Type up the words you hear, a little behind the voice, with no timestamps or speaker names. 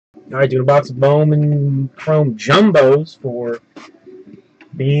All right, doing a box of Bowman Chrome Jumbos for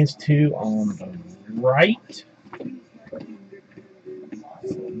these two on the right.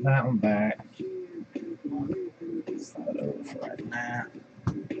 So that one back. Slide over for right now.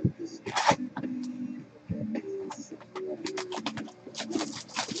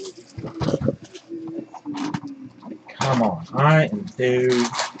 Come on, I am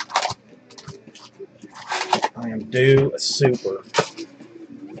due a super.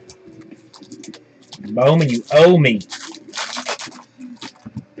 Bowman, you owe me.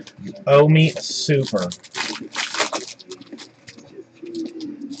 You owe me a super.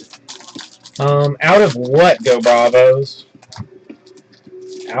 Out of what, Go Bravos?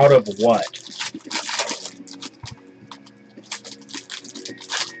 Out of what?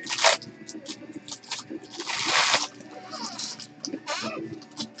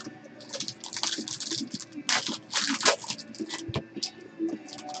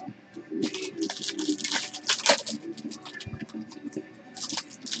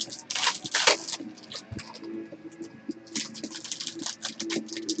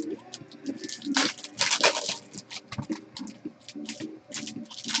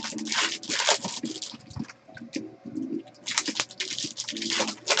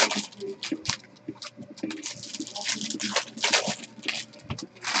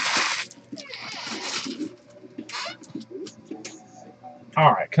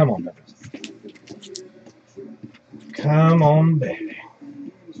 All right, come on, baby. Come on, baby.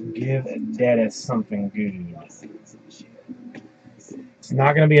 Give Daddy something good. It's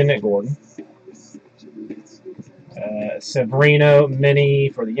not going to be a Nick Gordon. Severino mini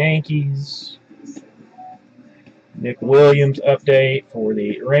for the Yankees. Nick Williams update for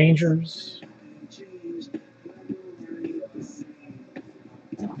the Rangers.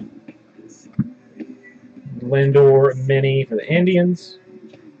 Lindor mini for the Indians.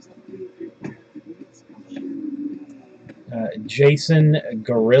 Jason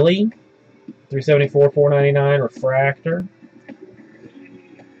Gorilli, 374, 499 refractor.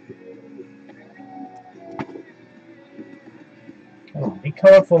 Come on, be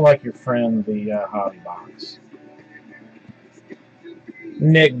colorful like your friend, the Hobby Box.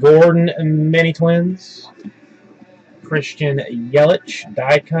 Nick Gordon mini twins. Christian Yelich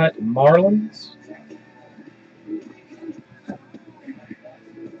die cut Marlins.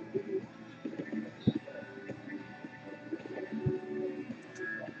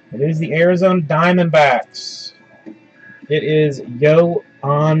 It is the Arizona Diamondbacks. It is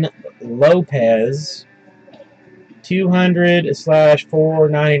Yoan Lopez,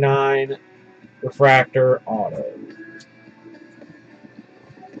 200/499 refractor auto.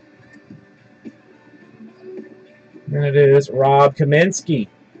 And it is Rob Kaminsky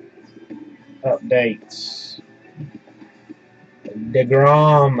updates.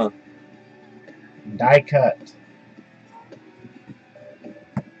 DeGrom die cut.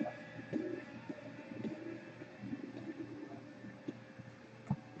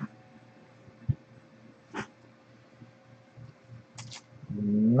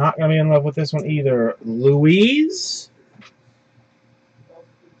 Not going to be in love with this one either. Luis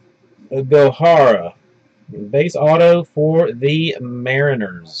Gohara, base auto for the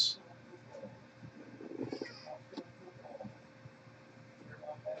Mariners.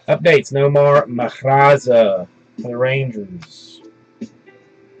 Updates, Nomar Mahraza for the Rangers.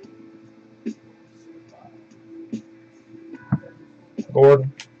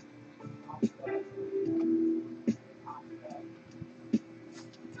 Gordon.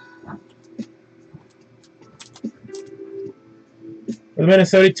 For the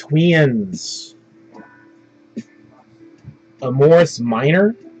Minnesota Twins, a Morris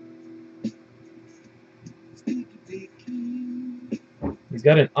Minor. He's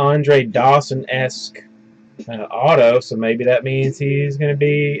got an Andre Dawson-esque auto, so maybe that means he's going to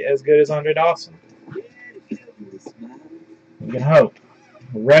be as good as Andre Dawson. You can hope.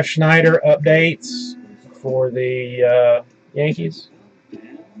 Ref Schneider updates for the Yankees.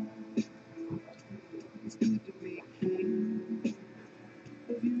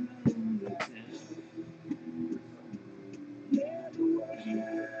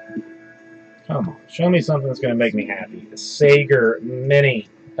 Come on, show me something that's going to make me happy. Sager mini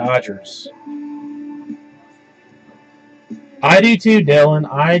Dodgers. I do too, Dylan.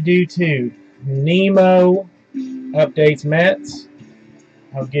 I do too. Nemo updates Mets.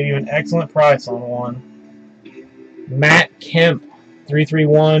 I'll give you an excellent price on one. Matt Kemp,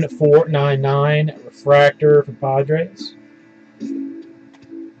 331/499 refractor for Padres.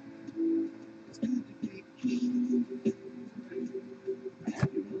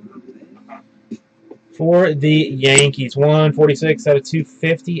 For the Yankees, 146 out of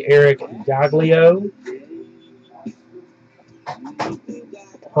 250, Eric Gaglio.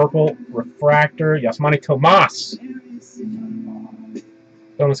 Purple refractor, Yasmani Tomas.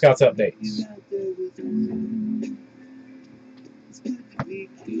 Bowman Scouts updates.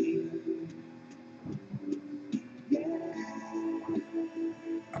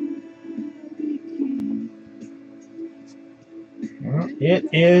 It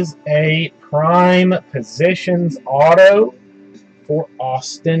is a prime positions auto for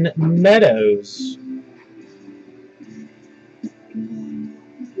Austin Meadows.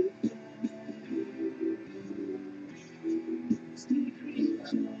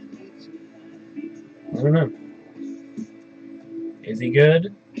 I don't know. Is he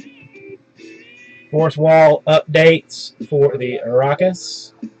good? Force wall updates for the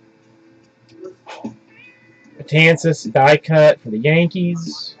Rockets. Betances die cut for the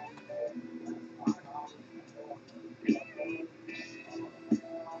Yankees.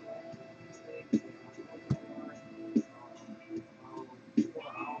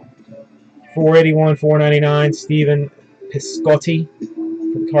 $481, $499. Steven Piscotty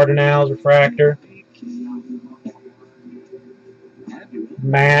for the Cardinals refractor.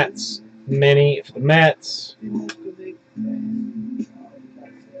 Mats mini for the Mets.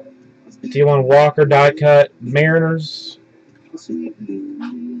 T1 Walker die cut Mariners.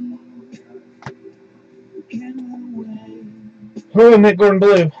 Oh, Nick Gordon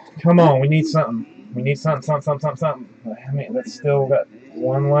Blue. Come on, we need something. We need something. I mean, that's still got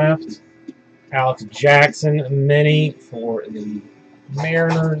one left. Alex Jackson mini for the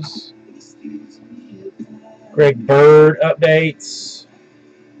Mariners. Greg Bird updates.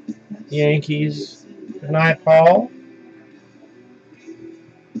 Yankees. Good night, Paul.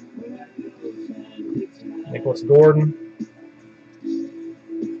 Nicholas Gordon.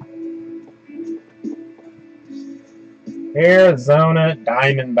 Arizona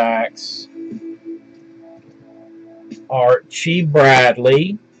Diamondbacks. Archie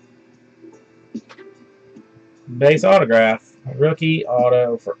Bradley. Base autograph. Rookie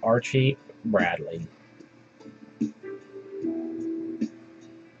auto for Archie Bradley.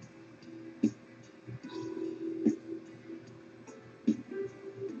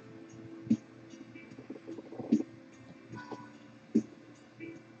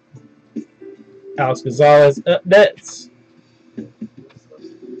 Alex Gonzalez updates.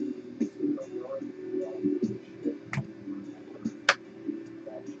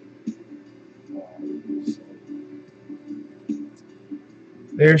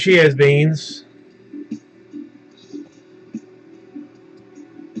 There she is, Beans.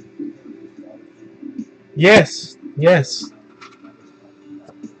 Yes, yes.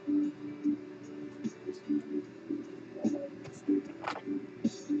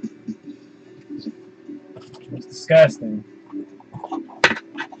 It's disgusting.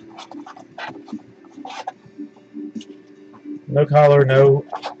 No color, no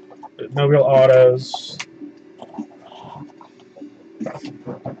real autos.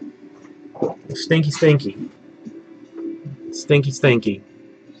 Stinky. Stinky.